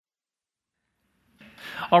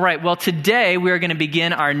All right, well, today we are going to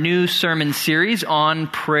begin our new sermon series on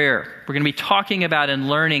prayer. We're going to be talking about and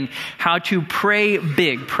learning how to pray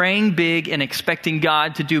big, praying big and expecting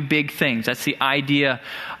God to do big things. That's the idea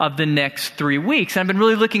of the next 3 weeks. And I've been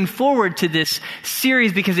really looking forward to this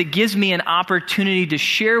series because it gives me an opportunity to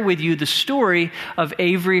share with you the story of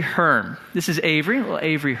Avery Hearn. This is Avery, little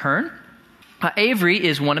Avery Hearn. Avery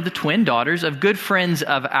is one of the twin daughters of good friends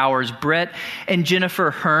of ours, Brett and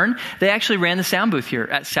Jennifer Hearn. They actually ran the sound booth here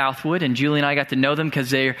at Southwood, and Julie and I got to know them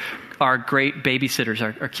because they are great babysitters.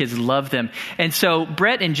 Our kids love them. And so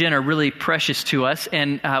Brett and Jen are really precious to us,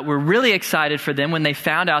 and we're really excited for them when they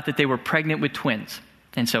found out that they were pregnant with twins.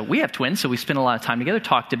 And so we have twins, so we spent a lot of time together,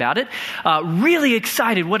 talked about it. Really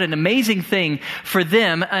excited. What an amazing thing for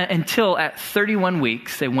them until at 31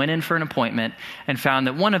 weeks, they went in for an appointment and found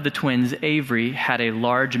that one of the twins, Avery, had a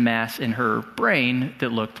large mass in her brain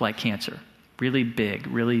that looked like cancer. Really big,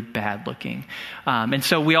 really bad looking. And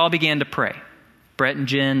so we all began to pray. Brett and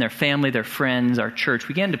Jen, their family, their friends, our church,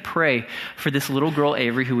 began to pray for this little girl,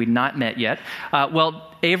 Avery, who we'd not met yet.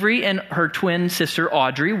 Avery and her twin sister,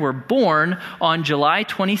 Audrey, were born on July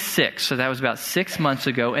 26th, so that was about 6 months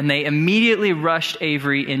ago, and they immediately rushed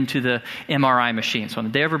Avery into the MRI machine. So on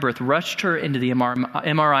the day of her birth, rushed her into the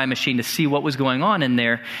MRI machine to see what was going on in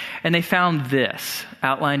there, and they found this,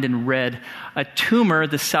 outlined in red, a tumor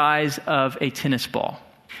the size of a tennis ball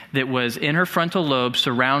that was in her frontal lobe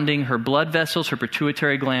surrounding her blood vessels, her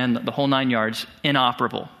pituitary gland, the whole 9 yards,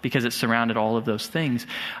 inoperable because it surrounded all of those things.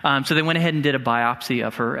 So they went ahead and did a biopsy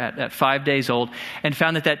of her at 5 days old and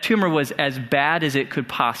found that tumor was as bad as it could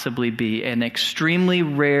possibly be, an extremely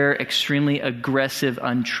rare, extremely aggressive,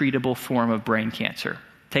 untreatable form of brain cancer,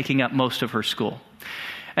 taking up most of her school.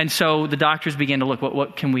 And so the doctors began to look,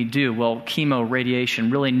 what can we do? Well, chemo,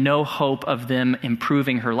 radiation, really no hope of them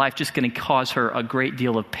improving her life, just going to cause her a great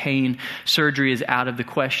deal of pain. Surgery is out of the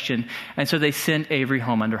question. And so they sent Avery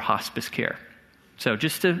home under hospice care. So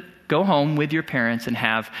just to go home with your parents and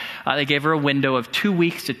they gave her a window of 2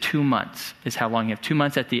 weeks to 2 months is how long you have. 2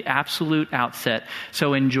 months at the absolute outset.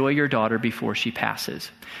 So enjoy your daughter before she passes.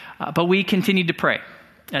 But we continued to pray.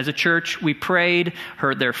 As a church, we prayed,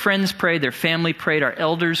 their friends prayed, their family prayed, our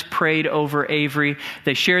elders prayed over Avery.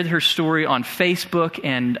 They shared her story on Facebook,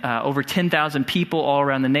 and over 10,000 people all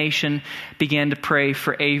around the nation began to pray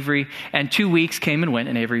for Avery. And 2 weeks came and went,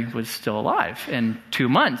 and Avery was still alive. And 2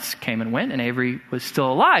 months came and went, and Avery was still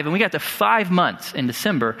alive. And we got to 5 months in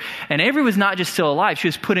December, and Avery was not just still alive, she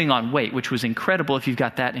was putting on weight, which was incredible if you've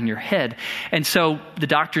got that in your head. And so the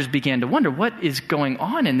doctors began to wonder, what is going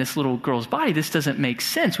on in this little girl's body? This doesn't make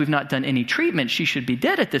sense. We've not done any treatment. She should be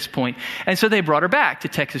dead at this point. And so they brought her back to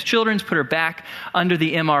Texas Children's, put her back under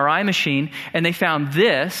the MRI machine, and they found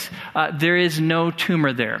this. There is no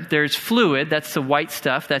tumor there. There's fluid. That's the white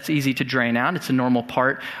stuff. That's easy to drain out. It's a normal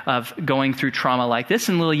part of going through trauma like this.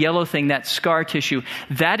 And the little yellow thing, that's scar tissue.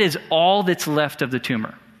 That is all that's left of the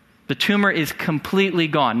tumor. The tumor is completely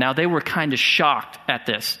gone. Now, they were kind of shocked at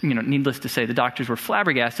this. Needless to say, the doctors were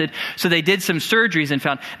flabbergasted. So they did some surgeries and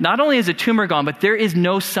found not only is the tumor gone, but there is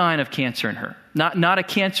no sign of cancer in her. Not a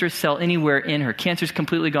cancerous cell anywhere in her. Cancer's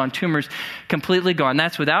completely gone. Tumor's completely gone.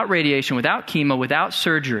 That's without radiation, without chemo, without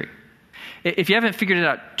surgery. If you haven't figured it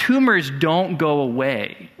out, tumors don't go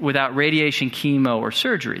away without radiation, chemo, or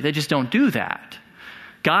surgery. They just don't do that.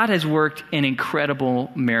 God has worked an incredible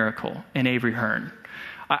miracle in Avery Hearn.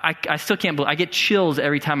 I still can't believe, I get chills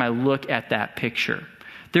every time I look at that picture.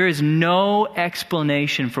 There is no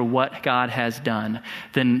explanation for what God has done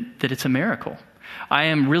than that it's a miracle. I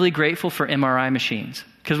am really grateful for MRI machines,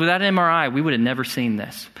 because without an MRI, we would have never seen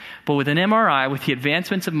this. But with an MRI, with the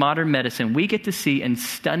advancements of modern medicine, we get to see in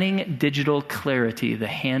stunning digital clarity the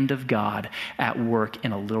hand of God at work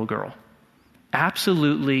in a little girl.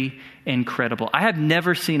 Absolutely incredible. I have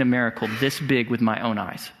never seen a miracle this big with my own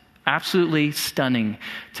eyes. Absolutely stunning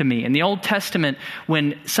to me. In the Old Testament,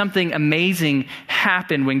 when something amazing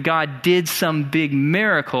happened, when God did some big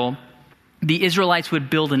miracle, the Israelites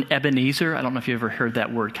would build an Ebenezer. I don't know if you ever heard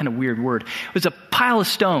that word, kind of weird word. It was a pile of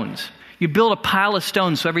stones. You build a pile of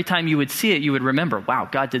stones, so every time you would see it, you would remember, wow,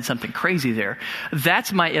 God did something crazy there.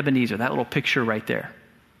 That's my Ebenezer, that little picture right there.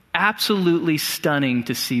 Absolutely stunning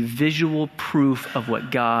to see visual proof of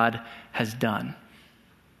what God has done.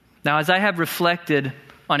 Now, as I have reflected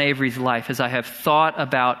on Avery's life, as I have thought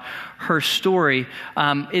about her story,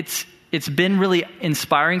 it's it's been really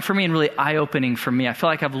inspiring for me and really eye-opening for me. I feel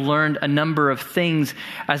like I've learned a number of things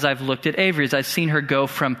as I've looked at Avery, as I've seen her go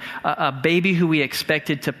from a baby who we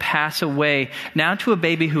expected to pass away now to a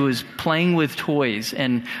baby who is playing with toys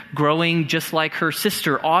and growing just like her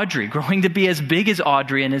sister, Audrey, growing to be as big as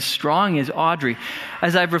Audrey and as strong as Audrey.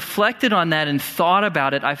 As I've reflected on that and thought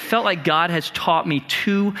about it, I felt like God has taught me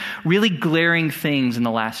two really glaring things in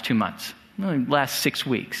the last 2 months, last 6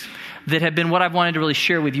 weeks, that have been what I've wanted to really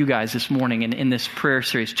share with you guys this morning in this prayer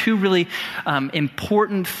series. Two really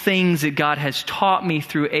important things that God has taught me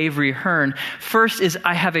through Avery Hearn. First is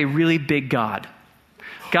I have a really big God.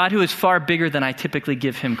 God who is far bigger than I typically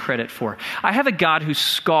give him credit for. I have a God who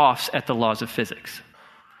scoffs at the laws of physics.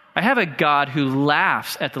 I have a God who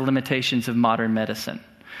laughs at the limitations of modern medicine.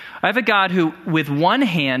 I have a God who, with one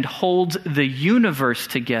hand, holds the universe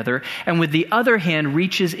together, and with the other hand,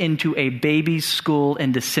 reaches into a baby's skull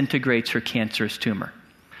and disintegrates her cancerous tumor.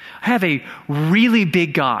 I have a really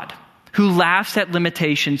big God who laughs at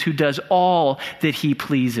limitations, who does all that he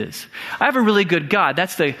pleases. I have a really good God.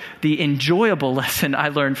 That's the enjoyable lesson I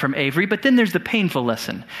learned from Avery, but then there's the painful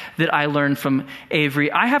lesson that I learned from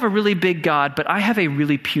Avery. I have a really big God, but I have a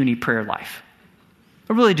really puny prayer life.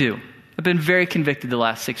 I really do. I've been very convicted the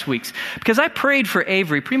last 6 weeks because I prayed for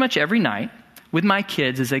Avery pretty much every night with my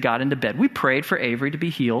kids as they got into bed. We prayed for Avery to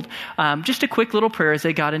be healed. Just a quick little prayer as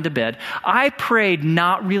they got into bed. I prayed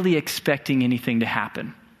not really expecting anything to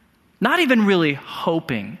happen. Not even really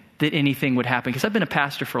hoping that anything would happen because I've been a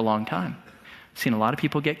pastor for a long time. I've seen a lot of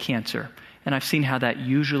people get cancer, and I've seen how that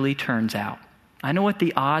usually turns out. I know what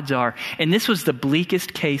the odds are, and this was the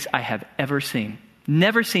bleakest case I have ever seen.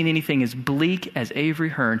 Never seen anything as bleak as Avery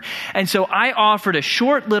Hearn. And so I offered a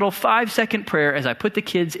short little 5-second prayer as I put the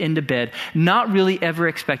kids into bed, not really ever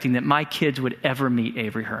expecting that my kids would ever meet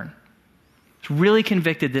Avery Hearn. I was really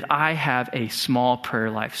convicted that I have a small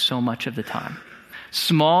prayer life so much of the time.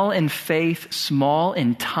 Small in faith, small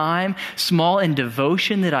in time, small in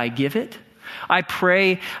devotion that I give it. I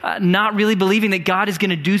pray not really believing that God is going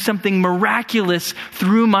to do something miraculous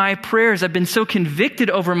through my prayers. I've been so convicted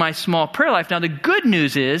over my small prayer life. Now, the good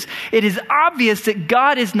news is it is obvious that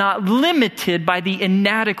God is not limited by the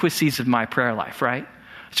inadequacies of my prayer life, right?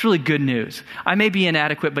 It's really good news. I may be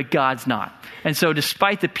inadequate, but God's not. And so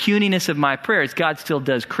despite the puniness of my prayers, God still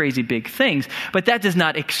does crazy big things. But that does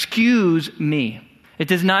not excuse me. It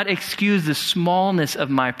does not excuse the smallness of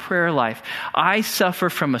my prayer life. I suffer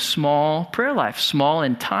from a small prayer life, small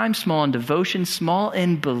in time, small in devotion, small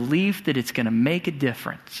in belief that it's going to make a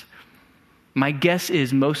difference. My guess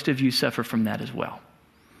is most of you suffer from that as well.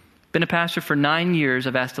 Been a pastor for 9 years.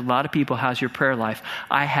 I've asked a lot of people, how's your prayer life?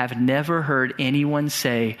 I have never heard anyone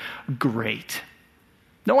say, great.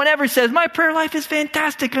 No one ever says, my prayer life is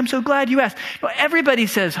fantastic. I'm so glad you asked. No, everybody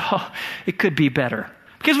says, oh, it could be better.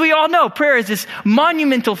 Because we all know prayer is this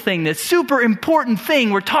monumental thing, this super important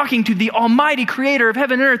thing. We're talking to the almighty creator of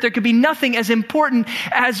heaven and earth. There could be nothing as important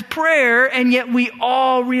as prayer, and yet we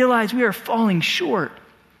all realize we are falling short.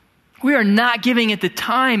 We are not giving it the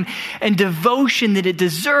time and devotion that it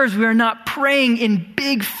deserves. We are not praying in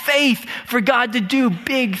big faith for God to do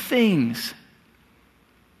big things.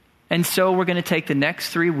 And so we're going to take the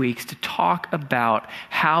next 3 weeks to talk about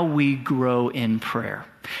how we grow in prayer.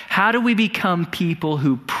 How do we become people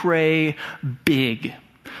who pray big,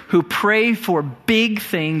 who pray for big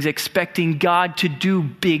things, expecting God to do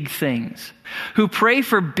big things, who pray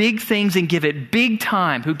for big things and give it big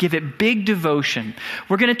time, who give it big devotion?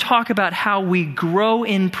 We're going to talk about how we grow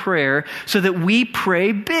in prayer so that we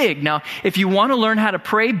pray big. Now, if you want to learn how to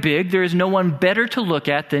pray big, there is no one better to look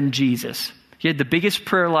at than Jesus. He had the biggest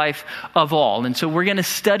prayer life of all. And so we're going to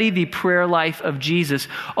study the prayer life of Jesus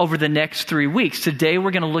over the next 3 weeks. Today,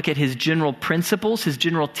 we're going to look at his general principles, his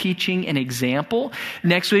general teaching and example.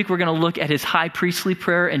 Next week, we're going to look at his high priestly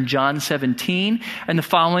prayer in John 17. And the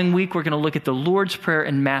following week, we're going to look at the Lord's Prayer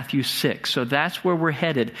in Matthew 6. So that's where we're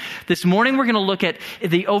headed. This morning, we're going to look at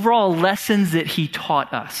the overall lessons that he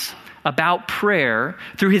taught us about prayer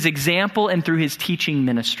through his example and through his teaching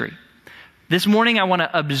ministry. This morning, I want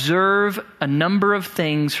to observe a number of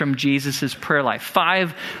things from Jesus' prayer life.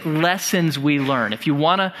 5 lessons we learn. If you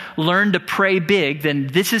want to learn to pray big, then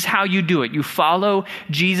this is how you do it. You follow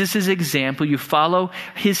Jesus' example, you follow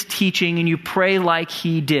his teaching, and you pray like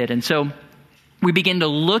he did. And so we begin to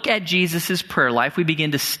look at Jesus' prayer life. We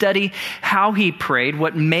begin to study how he prayed,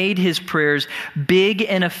 what made his prayers big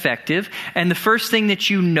and effective. And the first thing that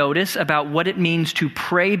you notice about what it means to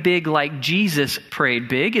pray big like Jesus prayed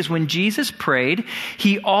big is when Jesus prayed,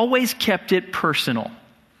 he always kept it personal.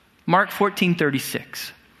 Mark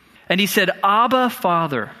 14:36. And he said, Abba,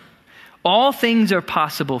 Father, all things are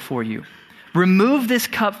possible for you. Remove this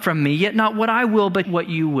cup from me, yet not what I will, but what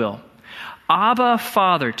you will. Abba,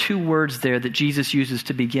 Father, 2 words there that Jesus uses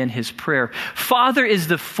to begin his prayer. Father is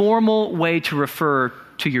the formal way to refer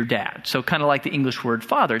to your dad. So kind of like the English word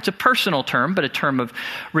father. It's a personal term, but a term of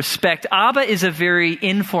respect. Abba is a very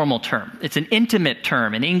informal term. It's an intimate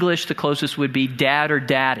term. In English, the closest would be dad or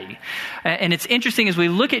daddy. And it's interesting as we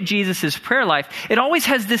look at Jesus' prayer life, it always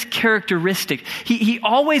has this characteristic. He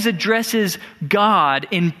always addresses God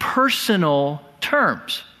in personal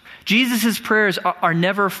terms. Jesus' prayers are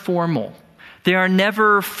never formal. They are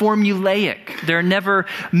never formulaic. They're never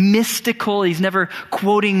mystical. He's never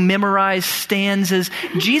quoting memorized stanzas.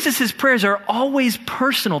 Jesus' prayers are always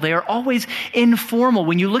personal. They are always informal.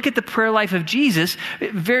 When you look at the prayer life of Jesus,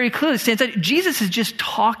 it very clearly stands out. Jesus is just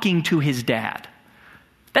talking to his dad.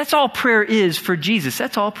 That's all prayer is for Jesus.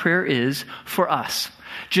 That's all prayer is for us.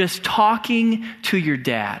 Just talking to your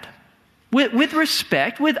dad. With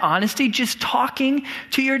respect, with honesty, just talking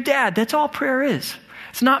to your dad. That's all prayer is.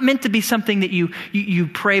 It's not meant to be something that you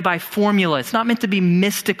pray by formula. It's not meant to be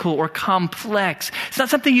mystical or complex. It's not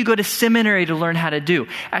something you go to seminary to learn how to do.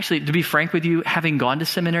 Actually, to be frank with you, having gone to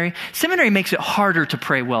seminary makes it harder to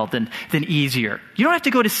pray well than easier. You don't have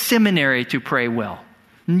to go to seminary to pray well.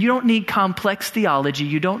 You don't need complex theology.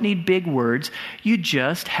 You don't need big words. You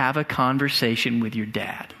just have a conversation with your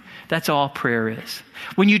dad. That's all prayer is.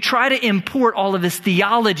 When you try to import all of this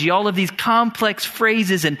theology, all of these complex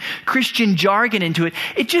phrases and Christian jargon into it,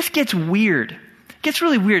 it just gets weird. It gets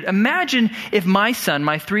really weird. Imagine if my son,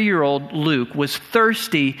 my 3-year-old Luke, was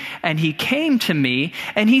thirsty and he came to me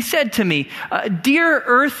and he said to me, "Dear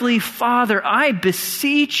earthly Father, I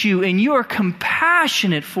beseech you in your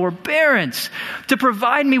compassionate forbearance to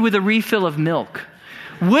provide me with a refill of milk.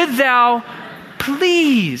 Would thou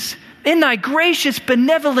please in thy gracious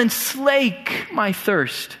benevolence slake my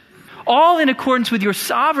thirst, all in accordance with your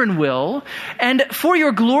sovereign will, and for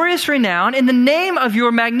your glorious renown, in the name of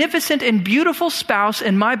your magnificent and beautiful spouse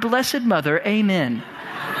and my blessed mother, amen."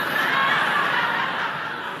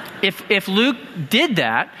 If Luke did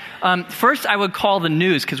that, first I would call the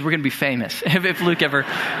news because we're going to be famous if Luke ever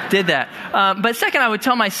did that. But second, I would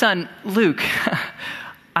tell my son, "Luke,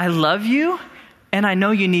 I love you and I know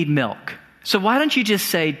you need milk. So why don't you just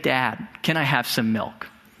say, 'Dad, can I have some milk?'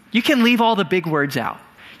 You can leave all the big words out.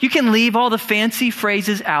 You can leave all the fancy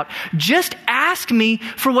phrases out. Just ask me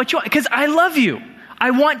for what you want because I love you. I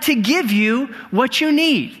want to give you what you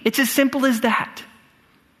need." It's as simple as that.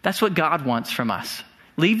 That's what God wants from us.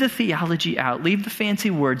 Leave the theology out. Leave the fancy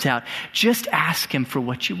words out. Just ask him for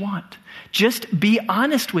what you want. Just be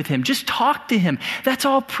honest with him. Just talk to him. That's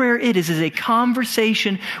all prayer it is a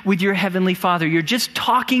conversation with your heavenly Father. You're just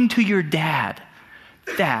talking to your dad.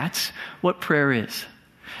 That's what prayer is.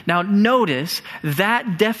 Now notice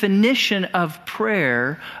that definition of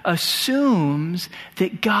prayer assumes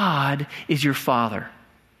that God is your Father.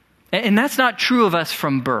 And that's not true of us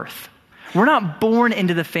from birth. We're not born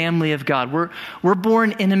into the family of God. We're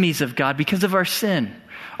born enemies of God because of our sin.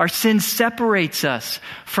 Our sin separates us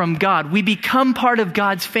from God. We become part of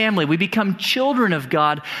God's family. We become children of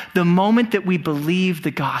God the moment that we believe the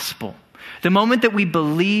gospel. The moment that we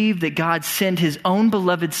believe that God sent his own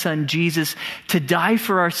beloved son, Jesus, to die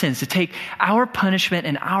for our sins, to take our punishment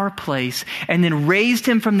in our place, and then raised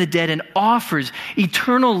him from the dead and offers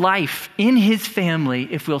eternal life in his family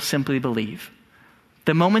if we'll simply believe.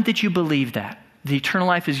 The moment that you believe that, the eternal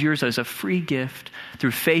life is yours as a free gift through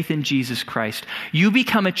faith in Jesus Christ. You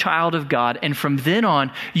become a child of God, and from then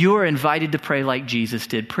on, you are invited to pray like Jesus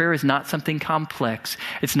did. Prayer is not something complex.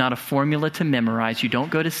 It's not a formula to memorize. You don't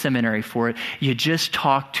go to seminary for it. You just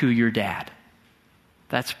talk to your dad.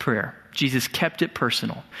 That's prayer. Jesus kept it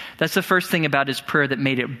personal. That's the first thing about his prayer that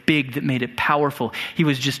made it big, that made it powerful. He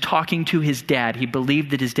was just talking to his dad. He believed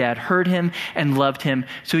that his dad heard him and loved him,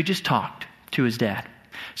 so he just talked to his dad.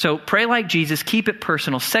 So pray like Jesus, keep it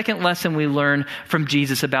personal. Second lesson we learn from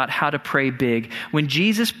Jesus about how to pray big. When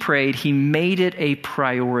Jesus prayed, he made it a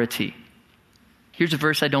priority. Here's a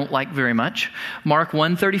verse I don't like very much. Mark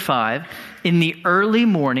 1:35. In the early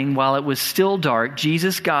morning, while it was still dark,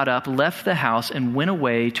 Jesus got up, left the house, and went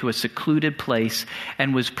away to a secluded place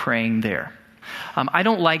and was praying there. I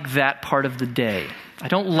don't like that part of the day. I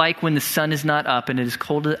don't like when the sun is not up and it is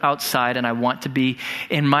cold outside and I want to be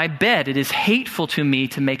in my bed. It is hateful to me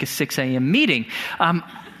to make a 6 a.m. meeting.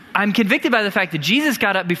 I'm convicted by the fact that Jesus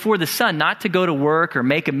got up before the sun, not to go to work or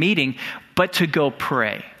make a meeting, but to go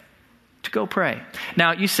pray. To go pray.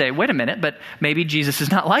 Now you say, wait a minute, but maybe Jesus is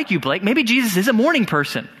not like you, Blake. Maybe Jesus is a morning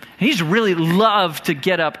person. He's really loved to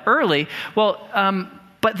get up early. Well,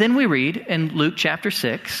 but then we read in Luke chapter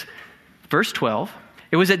 6, verse 12,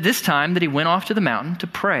 it was at this time that he went off to the mountain to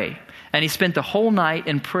pray. And he spent the whole night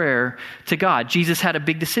in prayer to God. Jesus had a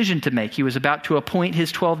big decision to make. He was about to appoint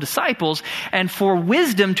his 12 disciples. And for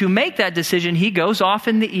wisdom to make that decision, he goes off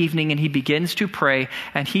in the evening and he begins to pray.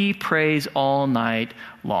 And he prays all night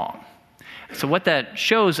long. So what that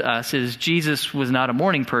shows us is Jesus was not a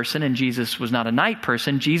morning person and Jesus was not a night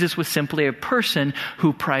person. Jesus was simply a person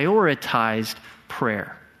who prioritized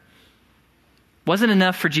prayer. Wasn't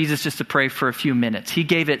enough for Jesus just to pray for a few minutes. He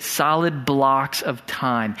gave it solid blocks of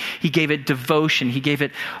time. He gave it devotion. He gave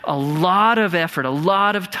it a lot of effort, a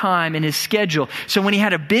lot of time in his schedule. So when he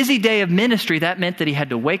had a busy day of ministry, that meant that he had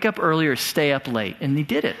to wake up early or stay up late. And he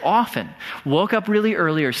did it often. Woke up really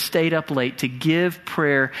early or stayed up late to give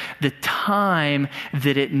prayer the time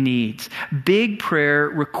that it needs. Big prayer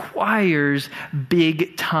requires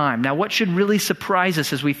big time. Now, what should really surprise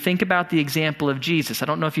us as we think about the example of Jesus? I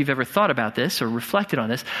don't know if you've ever thought about this or reflected on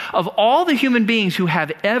this. Of all the human beings who have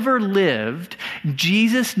ever lived,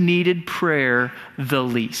 Jesus needed prayer the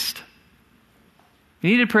least. He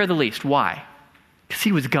needed prayer the least. Why? Because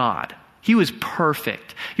he was God. He was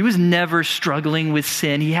perfect. He was never struggling with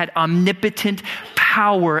sin. He had omnipotent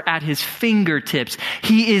power at his fingertips.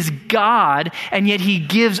 He is God, and yet he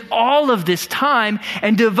gives all of this time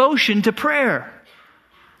and devotion to prayer.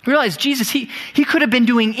 Realize Jesus, he could have been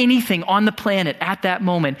doing anything on the planet at that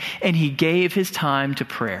moment, and he gave his time to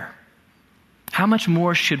prayer. How much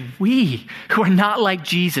more should we, who are not like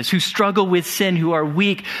Jesus, who struggle with sin, who are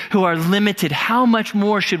weak, who are limited, how much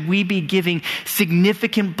more should we be giving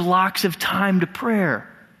significant blocks of time to prayer?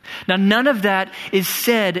 Now, none of that is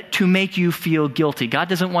said to make you feel guilty. God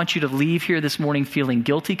doesn't want you to leave here this morning feeling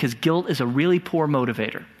guilty, because guilt is a really poor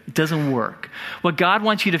motivator. It doesn't work. What God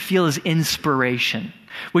wants you to feel is inspiration.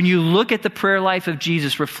 When you look at the prayer life of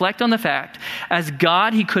Jesus, reflect on the fact, as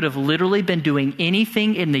God, he could have literally been doing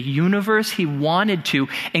anything in the universe he wanted to,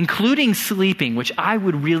 including sleeping, which I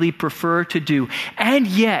would really prefer to do. And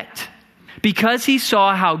yet, because he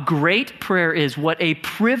saw how great prayer is, what a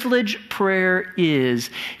privilege prayer is,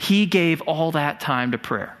 he gave all that time to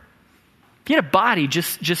prayer. He had a body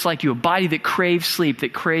just like you, a body that craves sleep,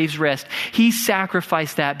 that craves rest. He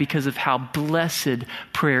sacrificed that because of how blessed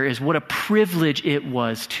prayer is. What a privilege it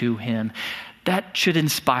was to him. That should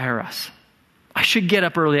inspire us. I should get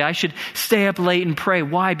up early. I should stay up late and pray.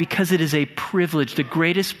 Why? Because it is a privilege, the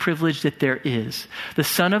greatest privilege that there is. The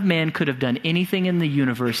Son of Man could have done anything in the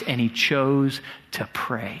universe, and he chose to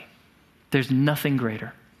pray. There's nothing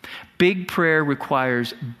greater. Big prayer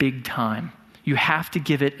requires big time. You have to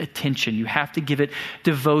give it attention. You have to give it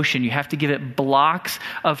devotion. You have to give it blocks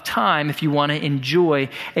of time if you want to enjoy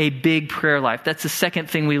a big prayer life. That's the second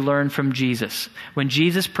thing we learn from Jesus. When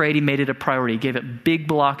Jesus prayed, he made it a priority. He gave it big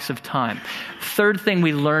blocks of time. Third thing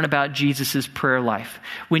we learn about Jesus' prayer life.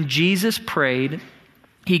 When Jesus prayed,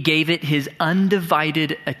 he gave it his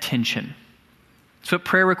undivided attention. That's what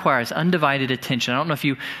prayer requires, undivided attention. I don't know if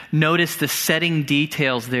you noticed the setting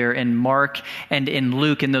details there in Mark and in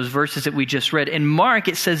Luke in those verses that we just read. In Mark,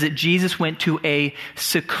 it says that Jesus went to a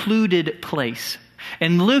secluded place.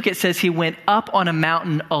 In Luke, it says he went up on a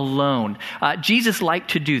mountain alone. Jesus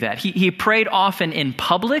liked to do that. He prayed often in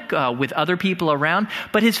public with other people around,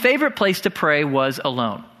 but his favorite place to pray was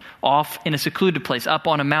alone. Off in a secluded place, up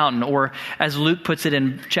on a mountain. Or as Luke puts it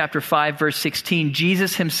in chapter 5, verse 16,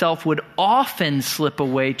 Jesus himself would often slip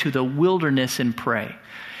away to the wilderness and pray.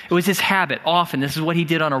 It was his habit, often. This is what he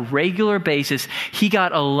did on a regular basis. He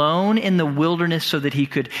got alone in the wilderness so that he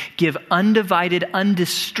could give undivided,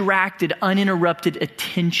 undistracted, uninterrupted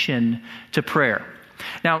attention to prayer.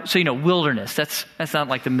 Now, so wilderness, that's not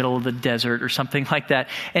like the middle of the desert or something like that.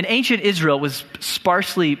 And ancient Israel was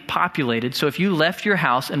sparsely populated, so if you left your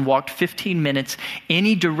house and walked 15 minutes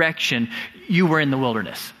any direction, you were in the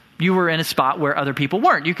wilderness. You were in a spot where other people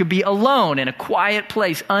weren't. You could be alone in a quiet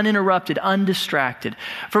place, uninterrupted, undistracted.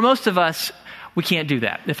 For most of us, we can't do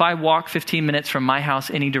that. If I walk 15 minutes from my house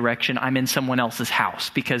any direction, I'm in someone else's house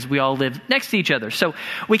because we all live next to each other. So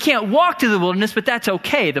we can't walk to the wilderness, but that's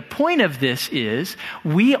okay. The point of this is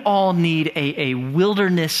we all need a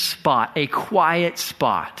wilderness spot, a quiet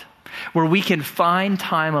spot where we can find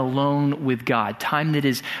time alone with God, time that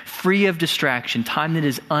is free of distraction, time that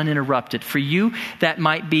is uninterrupted. For you, that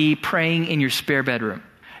might be praying in your spare bedroom.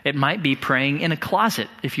 It might be praying in a closet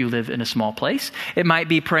if you live in a small place. It might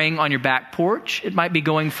be praying on your back porch. It might be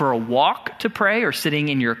going for a walk to pray or sitting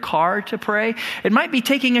in your car to pray. It might be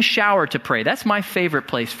taking a shower to pray. That's my favorite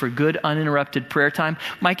place for good uninterrupted prayer time.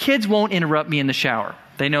 My kids won't interrupt me in the shower.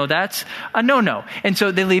 They know that's a no-no. And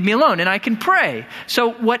so they leave me alone and I can pray.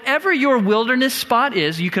 So whatever your wilderness spot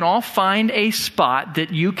is, you can all find a spot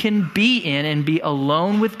that you can be in and be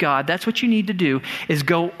alone with God. That's what you need to do, is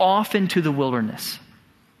go off into the wilderness.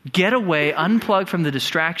 Get away, unplug from the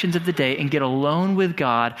distractions of the day, and get alone with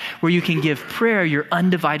God, where you can give prayer your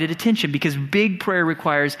undivided attention, because big prayer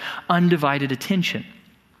requires undivided attention.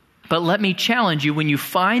 But let me challenge you, when you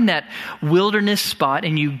find that wilderness spot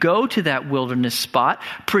and you go to that wilderness spot,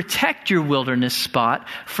 protect your wilderness spot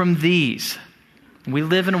from these. We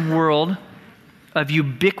live in a world of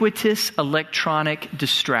ubiquitous electronic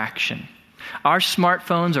distraction. Our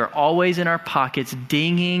smartphones are always in our pockets,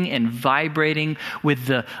 dinging and vibrating with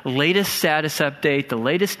the latest status update, the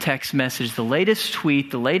latest text message, the latest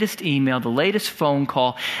tweet, the latest email, the latest phone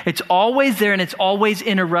call. It's always there and it's always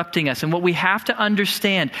interrupting us. And what we have to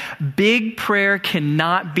understand, big prayer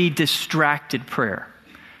cannot be distracted prayer.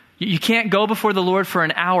 You can't go before the Lord for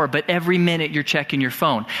an hour, but every minute you're checking your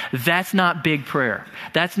phone. That's not big prayer.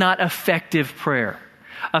 That's not effective prayer.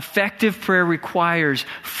 Effective prayer requires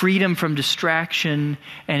freedom from distraction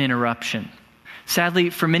and interruption.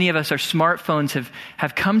 Sadly, for many of us, our smartphones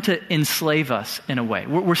have come to enslave us in a way.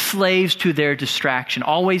 We're slaves to their distraction,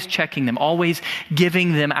 always checking them, always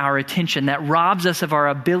giving them our attention. That robs us of our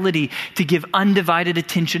ability to give undivided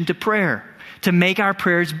attention to prayer, to make our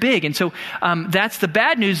prayers big. And so that's the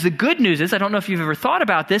bad news. The good news is, I don't know if you've ever thought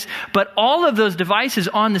about this, but all of those devices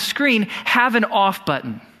on the screen have an off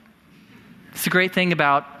button. It's the great thing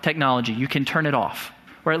about technology. You can turn it off,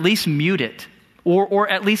 or at least mute it, or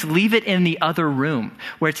at least leave it in the other room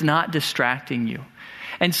where it's not distracting you.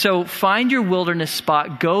 And so find your wilderness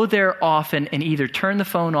spot, go there often, and either turn the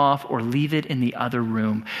phone off or leave it in the other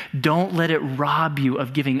room. Don't let it rob you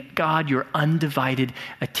of giving God your undivided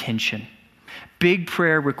attention. Big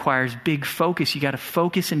prayer requires big focus. You got to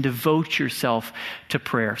focus and devote yourself to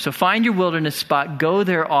prayer. So find your wilderness spot, go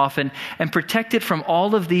there often, and protect it from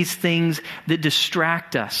all of these things that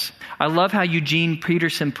distract us. I love how Eugene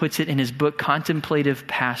Peterson puts it in his book, Contemplative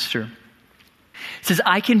Pastor. He says,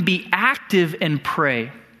 I can be active and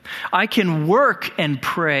pray. I can work and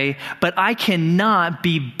pray, but I cannot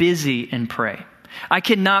be busy and pray. I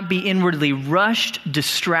cannot be inwardly rushed,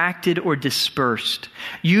 distracted, or dispersed.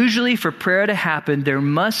 Usually for prayer to happen, there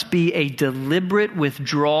must be a deliberate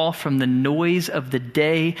withdrawal from the noise of the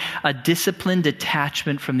day, a disciplined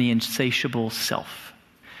detachment from the insatiable self.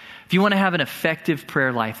 If you want to have an effective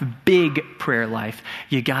prayer life, big prayer life,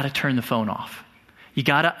 you got to turn the phone off. You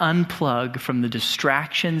got to unplug from the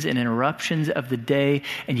distractions and interruptions of the day,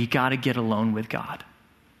 and you got to get alone with God.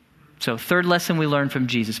 So third lesson we learn from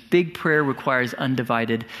Jesus, big prayer requires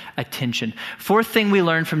undivided attention. Fourth thing we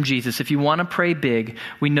learn from Jesus, if you want to pray big,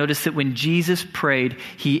 we notice that when Jesus prayed,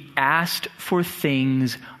 he asked for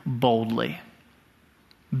things boldly.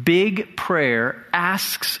 Big prayer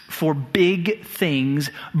asks for big things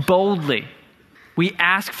boldly. We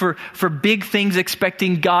ask for big things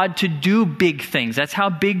expecting God to do big things. That's how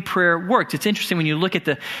big prayer works. It's interesting when you look at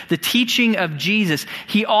the teaching of Jesus,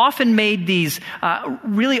 he often made these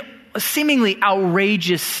really seemingly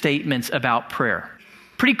outrageous statements about prayer.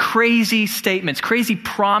 Pretty crazy statements, crazy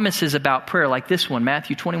promises about prayer, like this one,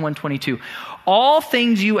 Matthew 21:22. All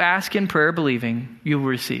things you ask in prayer, believing, you will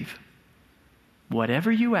receive.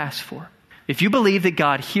 Whatever you ask for. If you believe that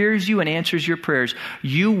God hears you and answers your prayers,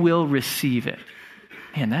 you will receive it.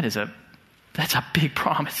 Man, that's a big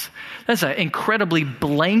promise. That's an incredibly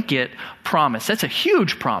blanket promise. That's a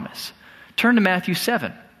huge promise. Turn to Matthew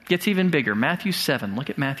 7. Gets even bigger. Matthew 7. Look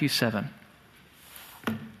at Matthew 7.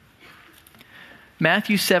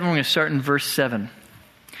 Matthew 7, we're going to start in verse 7.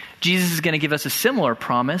 Jesus is going to give us a similar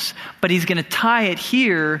promise, but he's going to tie it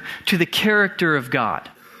here to the character of God.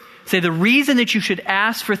 Say the reason that you should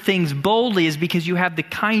ask for things boldly is because you have the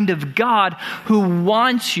kind of God who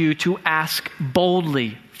wants you to ask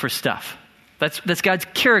boldly for stuff. That's God's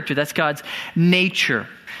character. That's God's nature.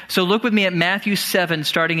 So look with me at Matthew 7,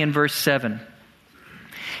 starting in verse 7.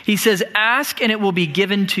 He says, ask and it will be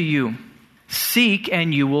given to you. Seek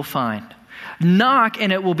and you will find. Knock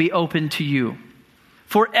and it will be opened to you.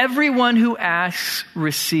 For everyone who asks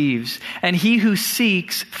receives, and he who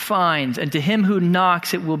seeks finds, and to him who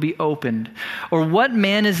knocks it will be opened. Or what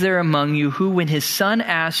man is there among you who, when his son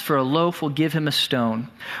asks for a loaf, will give him a stone?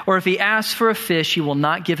 Or if he asks for a fish, he will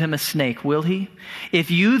not give him a snake, will he?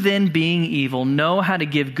 If you then, being evil, know how to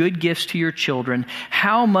give good gifts to your children,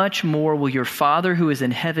 how much more will your Father who is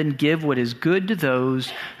in heaven give what is good to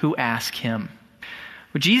those who ask him?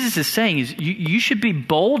 What Jesus is saying is you should be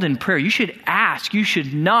bold in prayer. You should ask. You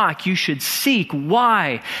should knock. You should seek.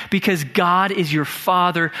 Why? Because God is your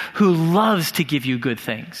Father who loves to give you good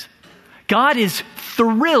things. God is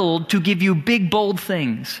thrilled to give you big, bold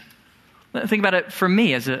things. Think about it for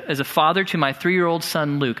me as a father to my 3-year-old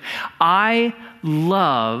son, Luke. I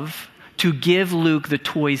love to give Luke the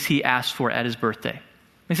toys he asked for at his birthday.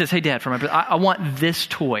 He says, hey, Dad, for my birthday, I want this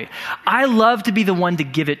toy. I love to be the one to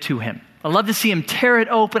give it to him. I love to see him tear it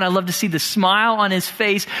open. I love to see the smile on his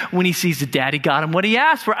face when he sees that Daddy got him what he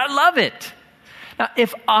asked for. I love it. Now,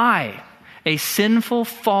 if I, a sinful,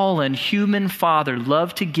 fallen human father,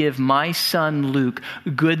 love to give my son Luke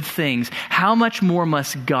good things, how much more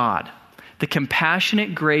must God, the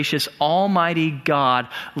compassionate, gracious, almighty God,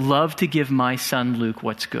 love to give my son Luke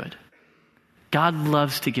what's good? God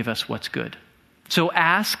loves to give us what's good. So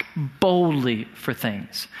ask boldly for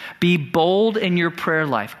things. Be bold in your prayer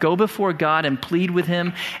life. Go before God and plead with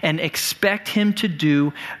him and expect him to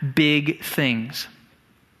do big things.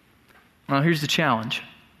 Well, here's the challenge.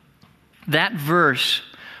 That verse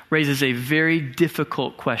raises a very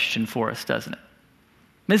difficult question for us, doesn't it?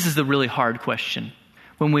 This is the really hard question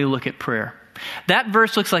when we look at prayer. That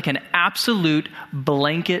verse looks like an absolute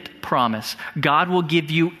blanket promise. God will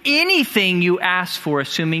give you anything you ask for,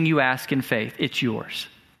 assuming you ask in faith. It's yours.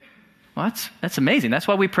 Well, that's amazing. That's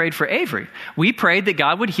why we prayed for Avery. We prayed that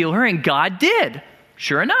God would heal her, and God did,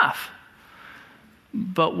 sure enough.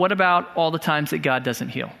 But what about all the times that God doesn't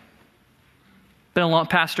heal? Been a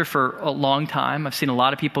pastor for a long time. I've seen a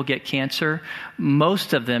lot of people get cancer.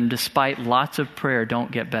 Most of them, despite lots of prayer,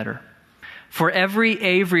 don't get better. For every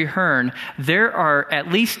Avery Hearn, there are at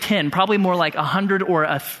least 10, probably more like 100 or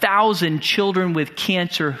 1,000 children with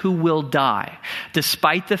cancer who will die,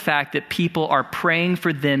 despite the fact that people are praying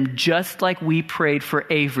for them just like we prayed for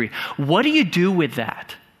Avery. What do you do with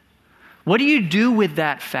that? What do you do with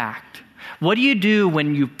that fact? What do you do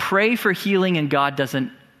when you pray for healing and God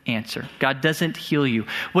doesn't answer? God doesn't heal you.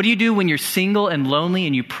 What do you do when you're single and lonely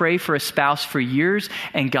and you pray for a spouse for years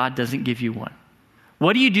and God doesn't give you one?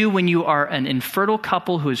 What do you do when you are an infertile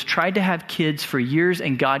couple who has tried to have kids for years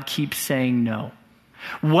and God keeps saying no?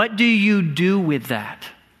 What do you do with that?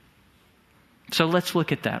 So let's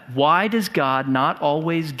look at that. Why does God not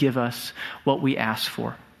always give us what we ask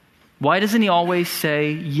for? Why doesn't he always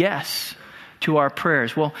say yes to our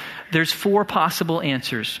prayers? Well, there's 4 possible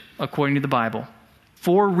answers according to the Bible.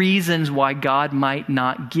 4 reasons why God might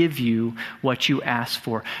not give you what you ask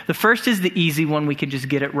for. The first is the easy one. We can just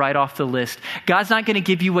get it right off the list. God's not going to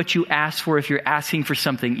give you what you ask for if you're asking for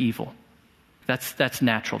something evil. That's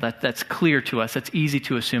natural. That's clear to us. That's easy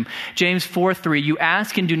to assume. James 4:3, you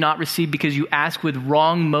ask and do not receive because you ask with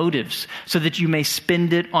wrong motives so that you may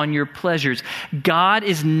spend it on your pleasures. God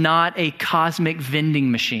is not a cosmic vending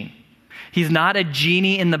machine. He's not a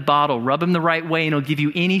genie in the bottle. Rub him the right way and he'll give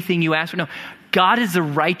you anything you ask for. No. God is the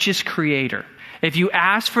righteous creator. If you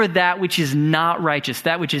ask for that which is not righteous,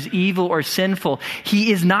 that which is evil or sinful,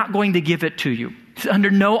 he is not going to give it to you. He's under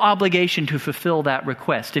no obligation to fulfill that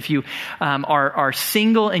request. If you are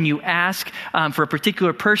single and you ask for a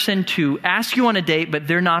particular person to ask you on a date, but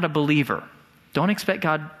they're not a believer, don't expect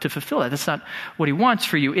God to fulfill that. That's not what he wants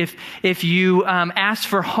for you. If you ask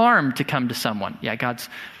for harm to come to someone, God's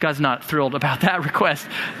not thrilled about that request.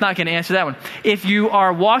 Not going to answer that one. If you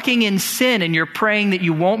are walking in sin and you're praying that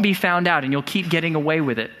you won't be found out and you'll keep getting away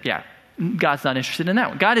with it, God's not interested in that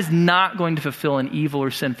one. God is not going to fulfill an evil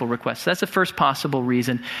or sinful request. So that's the first possible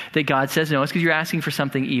reason that God says no. It's because you're asking for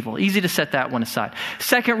something evil. Easy to set that one aside.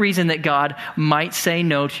 Second reason that God might say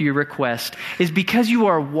no to your request is because you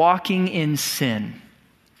are walking in sin.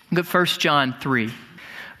 Look at 1 John 3.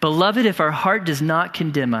 Beloved, if our heart does not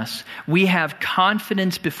condemn us, we have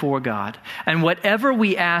confidence before God. And whatever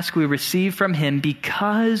we ask, we receive from him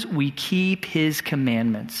because we keep his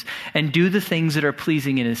commandments and do the things that are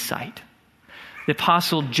pleasing in his sight. The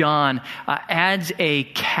Apostle John adds a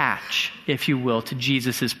catch, if you will, to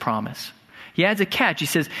Jesus' promise. He adds a catch. He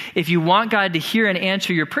says, if you want God to hear and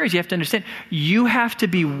answer your prayers, you have to understand, you have to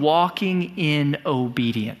be walking in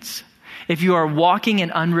obedience. If you are walking in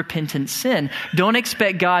unrepentant sin, don't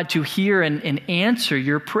expect God to hear and answer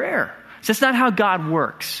your prayer. So that's not how God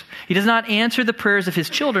works. He does not answer the prayers of his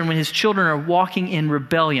children when his children are walking in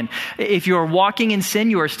rebellion. If you are walking in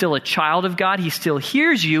sin, you are still a child of God. He still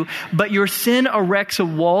hears you, but your sin erects a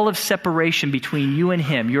wall of separation between you and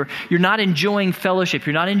him. You're not enjoying fellowship.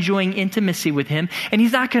 You're not enjoying intimacy with him, and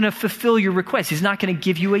he's not going to fulfill your request. He's not going to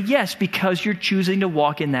give you a yes because you're choosing to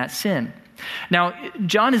walk in that sin. Now,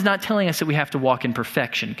 John is not telling us that we have to walk in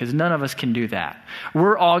perfection because none of us can do that.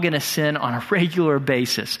 We're all going to sin on a regular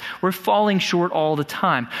basis. We're falling short all the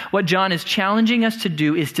time. What John is challenging us to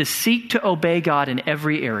do is to seek to obey God in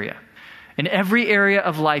every area. In every area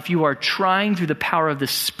of life, you are trying through the power of the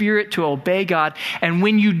Spirit to obey God. And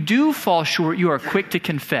when you do fall short, you are quick to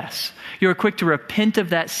confess. You are quick to repent of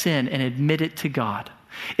that sin and admit it to God.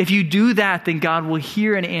 If you do that, then God will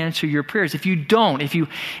hear and answer your prayers. If you don't, if you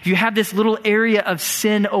have this little area of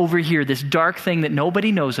sin over here, this dark thing that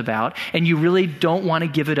nobody knows about, and you really don't want to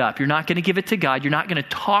give it up, you're not going to give it to God, you're not going to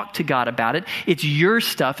talk to God about it, it's your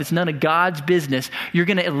stuff, it's none of God's business, you're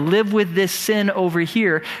going to live with this sin over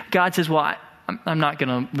here, God says, well, I'm not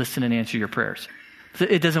going to listen and answer your prayers.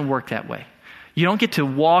 It doesn't work that way. You don't get to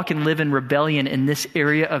walk and live in rebellion in this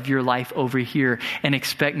area of your life over here and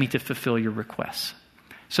expect me to fulfill your requests.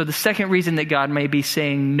 So the second reason that God may be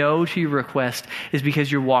saying no to your request is because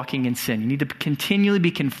you're walking in sin. You need to continually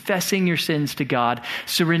be confessing your sins to God,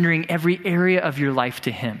 surrendering every area of your life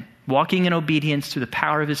to Him, walking in obedience to the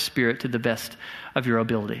power of His Spirit to the best of your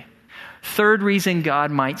ability. Third reason God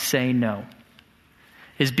might say no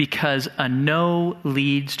is because a no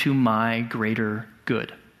leads to my greater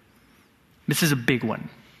good. This is a big one.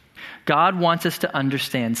 God wants us to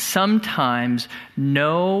understand sometimes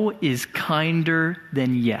no is kinder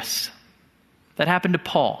than yes. That happened to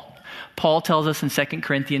Paul. Paul tells us in 2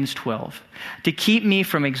 Corinthians 12, to keep me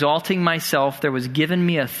from exalting myself, there was given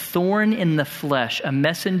me a thorn in the flesh, a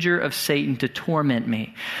messenger of Satan to torment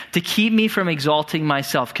me, to keep me from exalting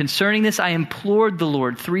myself. Concerning this, I implored the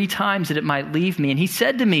Lord 3 times that it might leave me. And He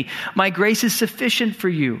said to me, my grace is sufficient for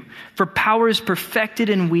you, for power is perfected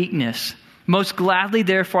in weakness. Most gladly,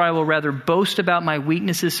 therefore, I will rather boast about my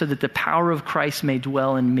weaknesses so that the power of Christ may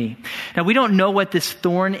dwell in me. Now, we don't know what this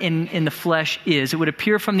thorn in the flesh is. It would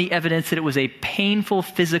appear from the evidence that it was a painful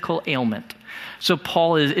physical ailment. So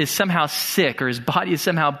Paul is somehow sick, or his body is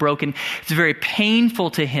somehow broken. It's very painful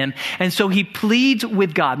to him. And so he pleads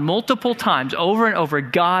with God multiple times, over and over,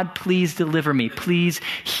 God, please deliver me. Please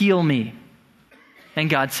heal me. And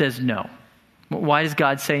God says no. Why does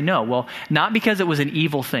God say no? Well, not because it was an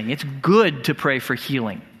evil thing. It's good to pray for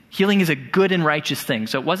healing. Healing is a good and righteous thing.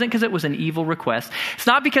 So it wasn't because it was an evil request. It's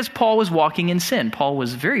not because Paul was walking in sin. Paul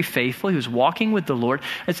was very faithful. He was walking with the Lord.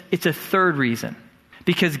 It's a third reason.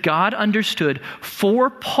 Because God understood for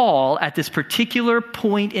Paul at this particular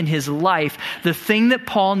point in his life, the thing that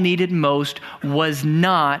Paul needed most was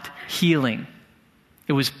not healing.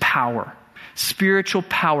 It was power. Spiritual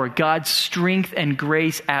power, God's strength and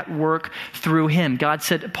grace at work through him. God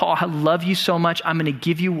said, Paul, I love you so much, I'm going to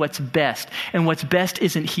give you what's best. And what's best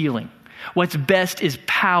isn't healing. What's best is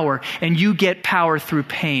power, and you get power through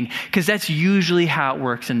pain, because that's usually how it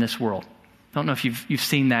works in this world. I don't know if you've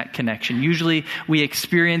seen that connection. Usually we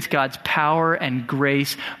experience God's power and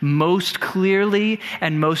grace most clearly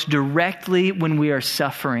and most directly when we are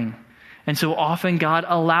suffering. And so often God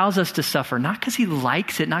allows us to suffer, not because He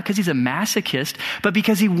likes it, not because He's a masochist, but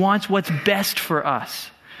because He wants what's best for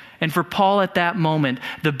us. And for Paul at that moment,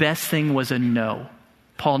 the best thing was a no.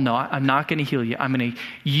 Paul, no, I'm not going to heal you. I'm going to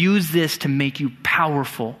use this to make you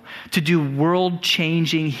powerful, to do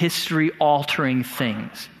world-changing, history-altering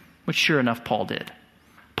things. Which sure enough, Paul did.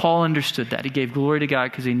 Paul understood that. He gave glory to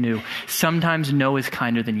God because he knew sometimes no is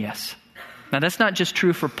kinder than yes. Now that's not just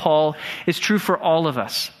true for Paul, it's true for all of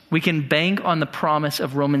us. We can bank on the promise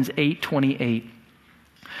of Romans 8:28.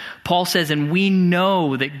 Paul says, and we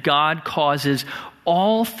know that God causes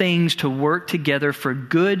all things to work together for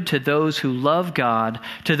good to those who love God,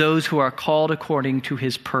 to those who are called according to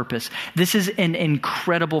His purpose. This is an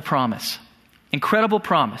incredible promise. Incredible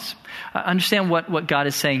promise. Understand what God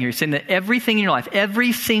is saying here. He's saying that everything in your life,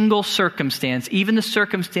 every single circumstance, even the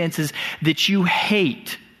circumstances that you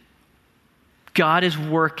hate, God is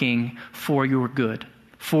working for your good,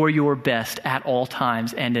 for your best at all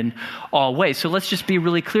times and in all ways. So let's just be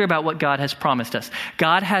really clear about what God has promised us.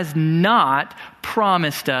 God has not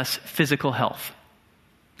promised us physical health.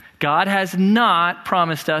 God has not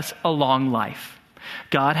promised us a long life.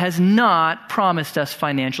 God has not promised us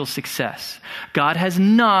financial success. God has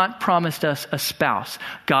not promised us a spouse.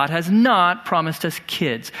 God has not promised us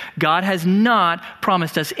kids. God has not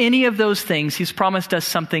promised us any of those things. He's promised us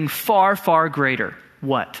something far, far greater.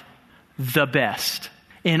 What? The best.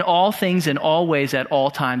 In all things, in all ways, at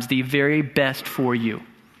all times, the very best for you.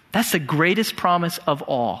 That's the greatest promise of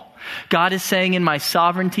all. God is saying in my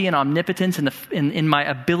sovereignty and omnipotence and in my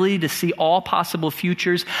ability to see all possible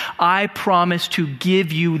futures, I promise to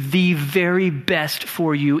give you the very best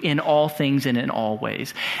for you in all things and in all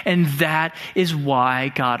ways. And that is why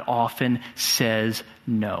God often says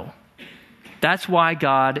no. That's why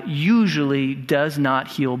God usually does not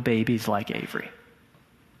heal babies like Avery.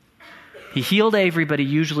 He healed Avery, but He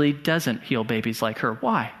usually doesn't heal babies like her.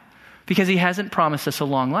 Why? Because He hasn't promised us a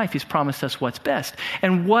long life. He's promised us what's best.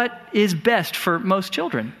 And what is best for most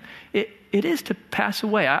children? It is to pass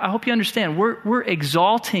away. I hope you understand. We're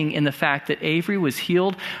exalting in the fact that Avery was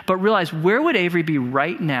healed, but realize, where would Avery be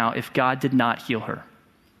right now if God did not heal her?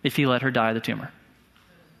 If He let her die of the tumor?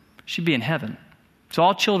 She'd be in heaven. So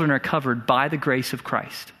all children are covered by the grace of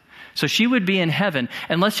Christ. So she would be in heaven.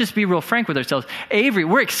 And let's just be real frank with ourselves. Avery,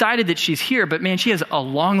 we're excited that she's here, but man, she has a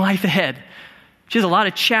long life ahead. She has a lot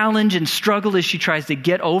of challenge and struggle as she tries to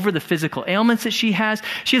get over the physical ailments that she has.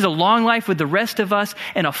 She has a long life with the rest of us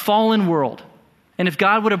in a fallen world. And if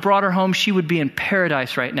God would have brought her home, she would be in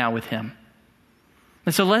paradise right now with him.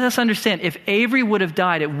 And so let us understand, if Avery would have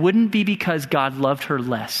died, it wouldn't be because God loved her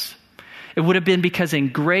less. It would have been because in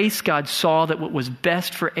grace, God saw that what was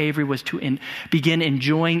best for Avery was to begin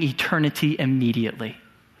enjoying eternity immediately.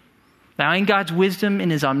 Now, in God's wisdom, in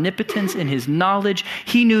his omnipotence, in his knowledge,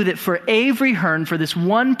 he knew that for Avery Hearn, for this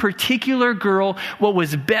one particular girl, what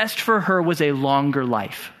was best for her was a longer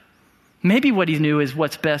life. Maybe what he knew is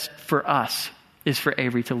what's best for us is for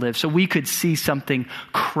Avery to live, so we could see something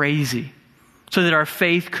crazy, so that our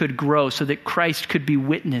faith could grow, so that Christ could be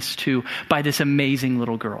witnessed to by this amazing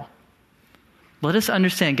little girl. Let us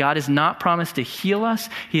understand, God has not promised to heal us.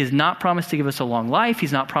 He has not promised to give us a long life.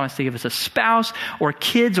 He's not promised to give us a spouse or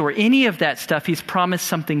kids or any of that stuff. He's promised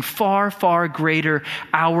something far, far greater,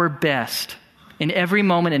 our best. In every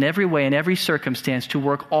moment, in every way, in every circumstance, to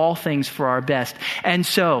work all things for our best. And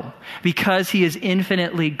so, because he is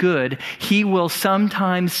infinitely good, he will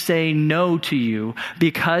sometimes say no to you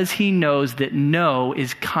because he knows that no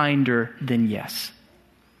is kinder than yes.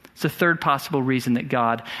 It's the third possible reason that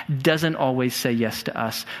God doesn't always say yes to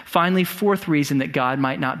us. Finally, fourth reason that God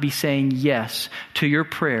might not be saying yes to your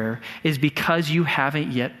prayer is because you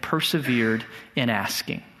haven't yet persevered in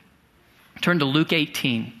asking. Turn to Luke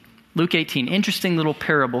 18. Luke 18, interesting little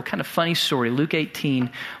parable, kind of funny story. Luke 18,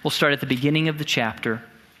 we'll start at the beginning of the chapter.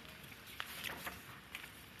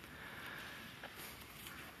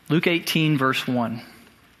 Luke 18, verse 1.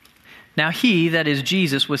 Now he, that is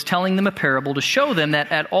Jesus, was telling them a parable to show them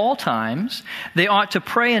that at all times they ought to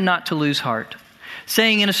pray and not to lose heart,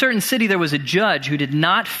 saying, in a certain city there was a judge who did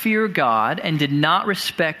not fear God and did not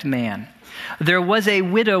respect man. There was a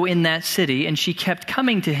widow in that city, and she kept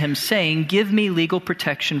coming to him, saying, give me legal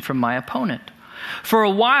protection from my opponent. For a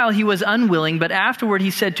while he was unwilling, but afterward he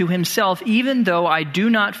said to himself, even though I do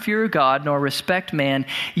not fear God nor respect man,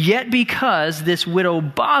 yet because this widow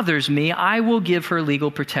bothers me, I will give her legal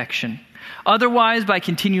protection. Otherwise, by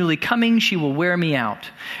continually coming, she will wear me out.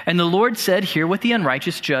 And the Lord said, hear what the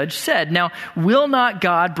unrighteous judge said. Now, will not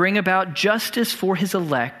God bring about justice for his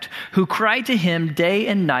elect, who cry to him day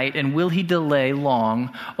and night, and will he delay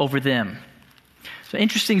long over them? So,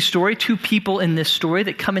 interesting story. Two people in this story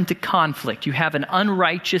that come into conflict. You have an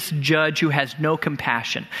unrighteous judge who has no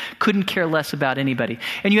compassion, couldn't care less about anybody.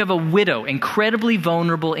 And you have a widow, incredibly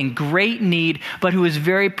vulnerable, in great need, but who is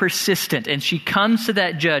very persistent. And she comes to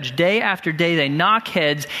that judge day after day. They knock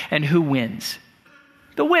heads, and who wins?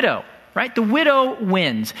 The widow. Right? The widow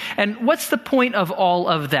wins. And what's the point of all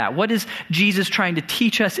of that? What is Jesus trying to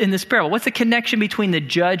teach us in this parable? What's the connection between the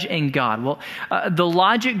judge and God? Well, the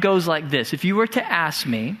logic goes like this. If you were to ask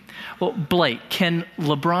me, well, Blake, can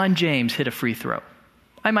LeBron James hit a free throw?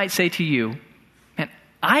 I might say to you, man,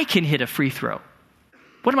 I can hit a free throw.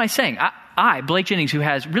 What am I saying? I, Blake Jennings, who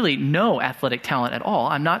has really no athletic talent at all.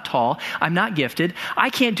 I'm not tall. I'm not gifted. I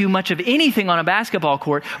can't do much of anything on a basketball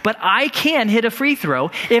court, but I can hit a free throw.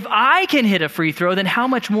 If I can hit a free throw, then how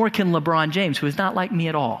much more can LeBron James, who is not like me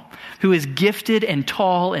at all, who is gifted and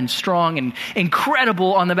tall and strong and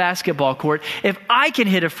incredible on the basketball court? If I can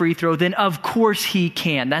hit a free throw, then of course he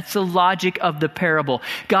can. That's the logic of the parable.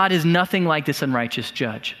 God is nothing like this unrighteous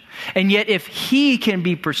judge. And yet, if he can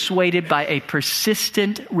be persuaded by a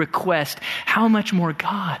persistent request, how much more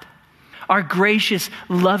God? Our gracious,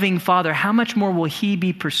 loving Father, how much more will he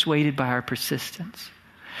be persuaded by our persistence?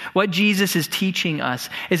 What Jesus is teaching us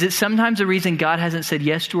is that sometimes the reason God hasn't said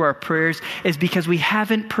yes to our prayers is because we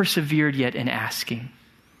haven't persevered yet in asking.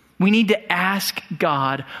 We need to ask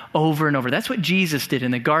God over and over. That's what Jesus did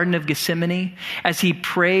in the Garden of Gethsemane. As he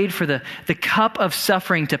prayed for the cup of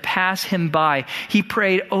suffering to pass him by, he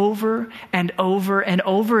prayed over and over and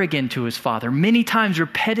over again to his Father, many times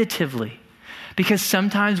repetitively. Because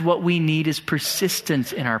sometimes what we need is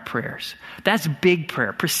persistence in our prayers. That's big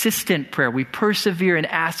prayer, persistent prayer. We persevere in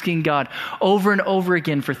asking God over and over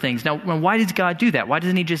again for things. Now, why does God do that? Why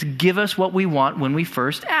doesn't he just give us what we want when we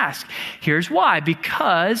first ask? Here's why.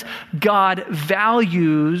 Because God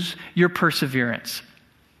values your perseverance.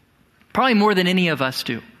 Probably more than any of us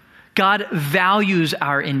do. God values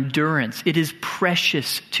our endurance. It is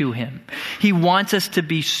precious to him. He wants us to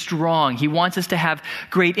be strong. He wants us to have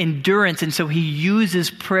great endurance. And so he uses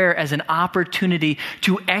prayer as an opportunity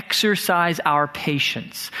to exercise our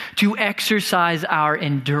patience, to exercise our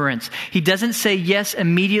endurance. He doesn't say yes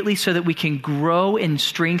immediately so that we can grow in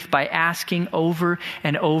strength by asking over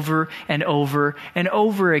and over and over and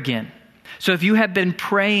over again. So if you have been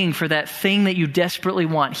praying for that thing that you desperately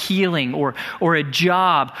want, healing or a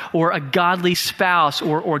job or a godly spouse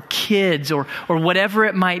or kids or whatever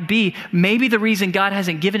it might be, maybe the reason God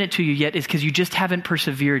hasn't given it to you yet is because you just haven't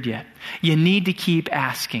persevered yet. You need to keep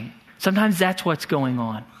asking. Sometimes that's what's going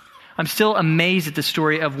on. I'm still amazed at the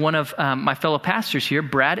story of one of my fellow pastors here,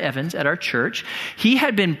 Brad Evans at our church. He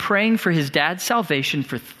had been praying for his dad's salvation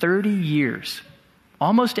for 30 years.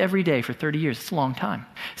 Almost every day for 30 years. It's a long time.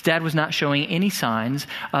 His dad was not showing any signs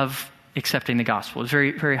of accepting the gospel. He was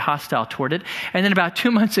very, very hostile toward it. And then about 2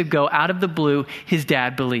 months ago, out of the blue, his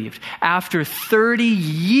dad believed. After 30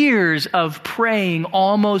 years of praying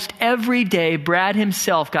almost every day, Brad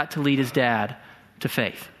himself got to lead his dad to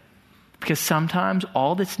faith. Because sometimes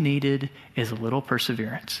all that's needed is a little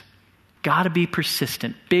perseverance. Got to be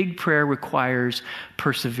persistent. Big prayer requires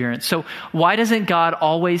perseverance. So why doesn't God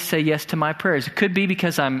always say yes to my prayers? It could be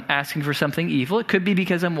because I'm asking for something evil. It could be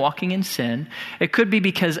because I'm walking in sin. It could be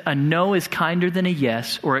because a no is kinder than a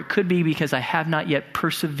yes, or it could be because I have not yet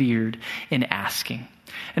persevered in asking.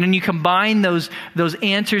 And then you combine those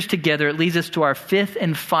answers together, it leads us to our fifth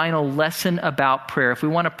and final lesson about prayer. If we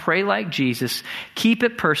want to pray like Jesus, keep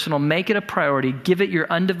it personal, make it a priority, give it your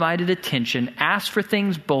undivided attention, ask for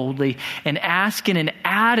things boldly, and ask in an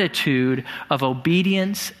attitude of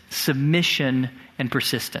obedience, submission, and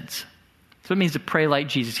persistence. So it means to pray like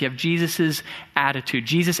Jesus. You have Jesus' attitude.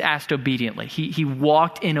 Jesus asked obediently. He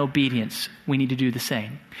walked in obedience. We need to do the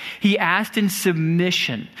same. He asked in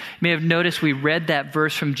submission. You may have noticed we read that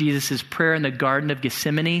verse from Jesus' prayer in the Garden of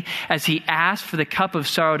Gethsemane as he asked for the cup of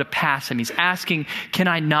sorrow to pass him. He's asking, can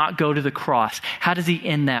I not go to the cross? How does he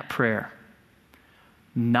end that prayer?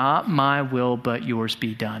 Not my will, but yours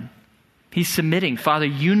be done. He's submitting. Father,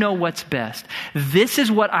 you know what's best. This is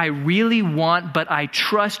what I really want, but I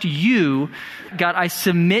trust you. God, I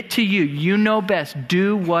submit to you. You know best.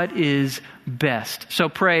 Do what is best. So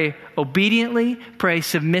pray obediently, pray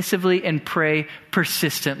submissively, and pray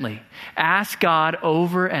persistently. Ask God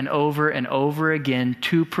over and over and over again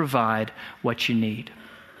to provide what you need.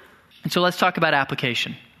 And so let's talk about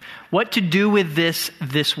application. What to do with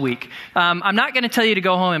this week. I'm not going to tell you to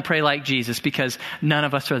go home and pray like Jesus because none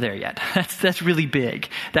of us are there yet. That's really big.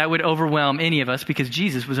 That would overwhelm any of us because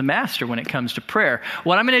Jesus was a master when it comes to prayer.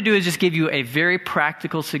 What I'm going to do is just give you a very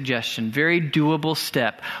practical suggestion, very doable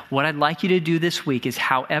step. What I'd like you to do this week is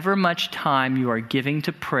however much time you are giving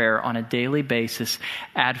to prayer on a daily basis,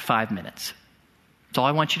 add 5 minutes. That's all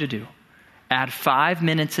I want you to do. Add 5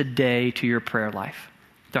 minutes a day to your prayer life.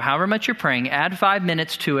 So however much you're praying, add 5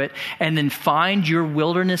 minutes to it, and then find your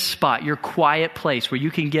wilderness spot, your quiet place where you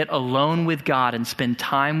can get alone with God and spend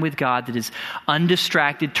time with God that is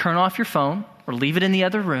undistracted. Turn off your phone or leave it in the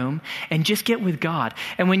other room and just get with God.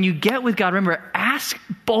 And when you get with God, remember, ask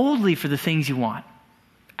boldly for the things you want.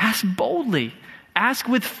 Ask boldly. Ask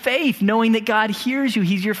with faith, knowing that God hears you.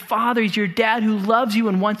 He's your Father. He's your dad who loves you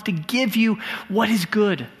and wants to give you what is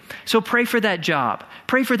good. So pray for that job.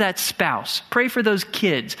 Pray for that spouse. Pray for those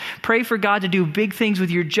kids. Pray for God to do big things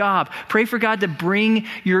with your job. Pray for God to bring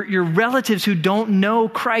your relatives who don't know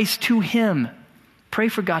Christ to Him. Pray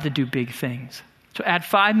for God to do big things. So add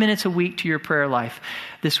 5 minutes a week to your prayer life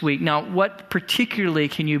this week. Now, what particularly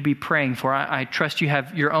can you be praying for? I trust you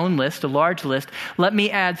have your own list, a large list. Let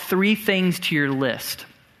me add 3 things to your list.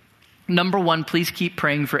 Number 1, please keep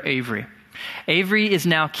praying for Avery. Avery is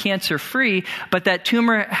now cancer-free, but that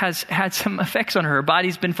tumor has had some effects on her. Her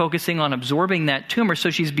body's been focusing on absorbing that tumor, so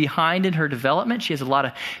she's behind in her development. She has a lot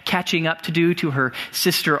of catching up to do to her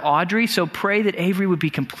sister Audrey. So pray that Avery would be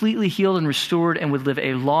completely healed and restored and would live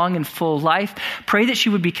a long and full life. Pray that she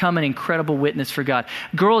would become an incredible witness for God.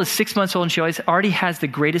 Girl is 6 months old and she already has the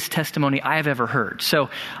greatest testimony I have ever heard. So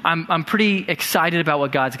I'm pretty excited about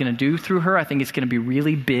what God's going to do through her. I think it's going to be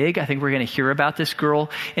really big. I think we're going to hear about this girl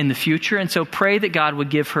in the future. And so pray that God would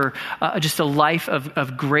give her just a life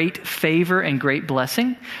of great favor and great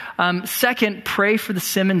blessing. Second, pray for the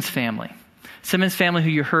Simmons family. Simmons family, who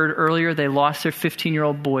you heard earlier, they lost their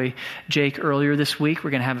 15-year-old boy, Jake, earlier this week.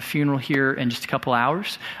 We're going to have a funeral here in just a couple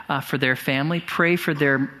hours for their family. Pray for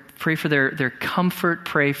their comfort,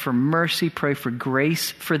 pray for mercy, pray for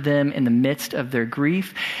grace for them in the midst of their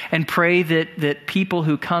grief, and pray that people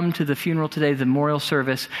who come to the funeral today, the memorial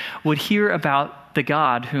service, would hear about the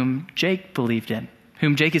God whom Jake believed in,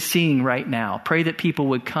 whom Jake is seeing right now. Pray that people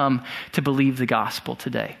would come to believe the gospel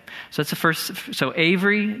today. So that's the first. So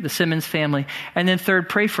Avery, the Simmons family. And then third,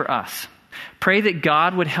 pray for us. Pray that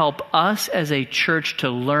God would help us as a church to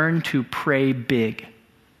learn to pray big.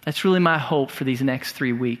 That's really my hope for these next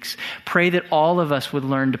 3 weeks. Pray that all of us would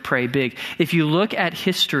learn to pray big. If you look at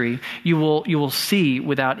history, you will see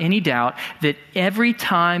without any doubt that every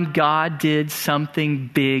time God did something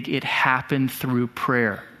big, it happened through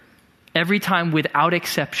prayer. Every time, without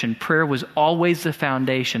exception, prayer was always the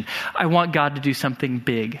foundation. I want God to do something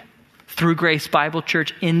big. Through Grace Bible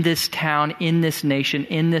Church, in this town, in this nation,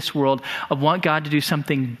 in this world, I want God to do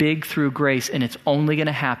something big through grace, and it's only going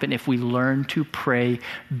to happen if we learn to pray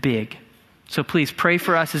big. So please pray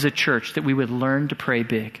for us as a church that we would learn to pray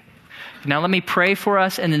big. Now let me pray for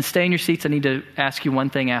us, and then stay in your seats. I need to ask you one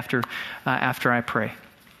thing after I pray.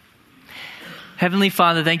 Heavenly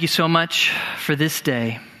Father, thank you so much for this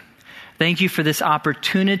day. Thank you for this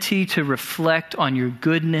opportunity to reflect on your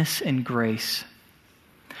goodness and grace.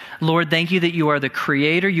 Lord, thank you that you are the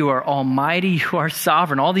creator, you are almighty, you are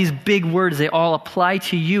sovereign. All these big words, they all apply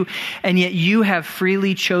to you, and yet you have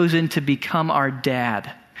freely chosen to become our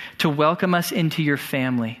dad, to welcome us into your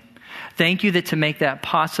family. Thank you that to make that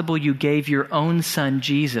possible, you gave your own son,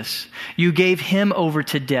 Jesus. You gave him over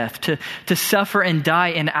to death, to suffer and die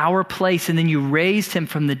in our place, and then you raised him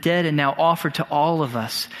from the dead and now offer to all of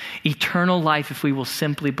us eternal life if we will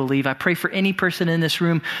simply believe. I pray for any person in this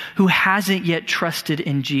room who hasn't yet trusted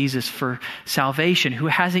in Jesus for salvation, who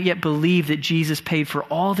hasn't yet believed that Jesus paid for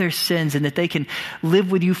all their sins and that they can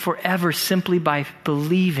live with you forever simply by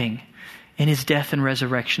believing in his death and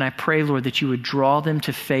resurrection. I pray, Lord, that you would draw them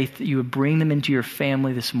to faith, that you would bring them into your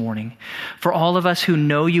family this morning. For all of us who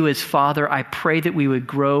know you as Father, I pray that we would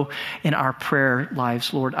grow in our prayer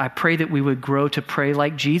lives, Lord. I pray that we would grow to pray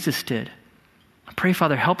like Jesus did. I pray,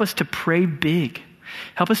 Father, help us to pray big.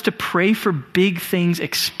 Help us to pray for big things,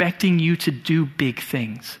 expecting you to do big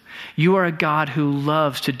things. You are a God who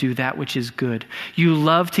loves to do that which is good. You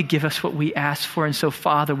love to give us what we ask for. And so,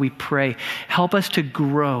 Father, we pray, help us to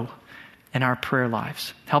grow in our prayer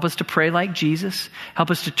lives. Help us to pray like Jesus. Help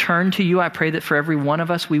us to turn to you. I pray that for every one of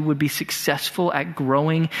us, we would be successful at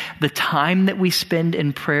growing the time that we spend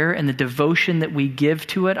in prayer and the devotion that we give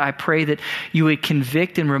to it. I pray that you would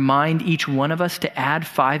convict and remind each one of us to add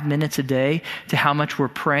 5 minutes a day to how much we're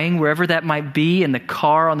praying, wherever that might be, in the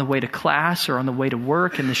car, on the way to class, or on the way to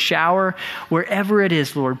work, in the shower, wherever it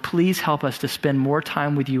is, Lord, please help us to spend more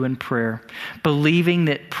time with you in prayer, believing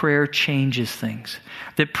that prayer changes things,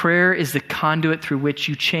 that prayer is the conduit through which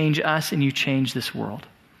you change us and you change this world.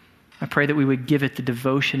 I pray that we would give it the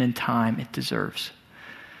devotion and time it deserves.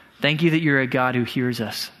 Thank you that you're a God who hears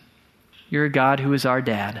us. You're a God who is our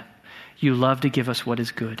dad. You love to give us what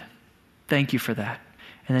is good. Thank you for that.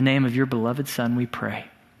 In the name of your beloved Son, we pray.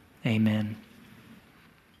 Amen.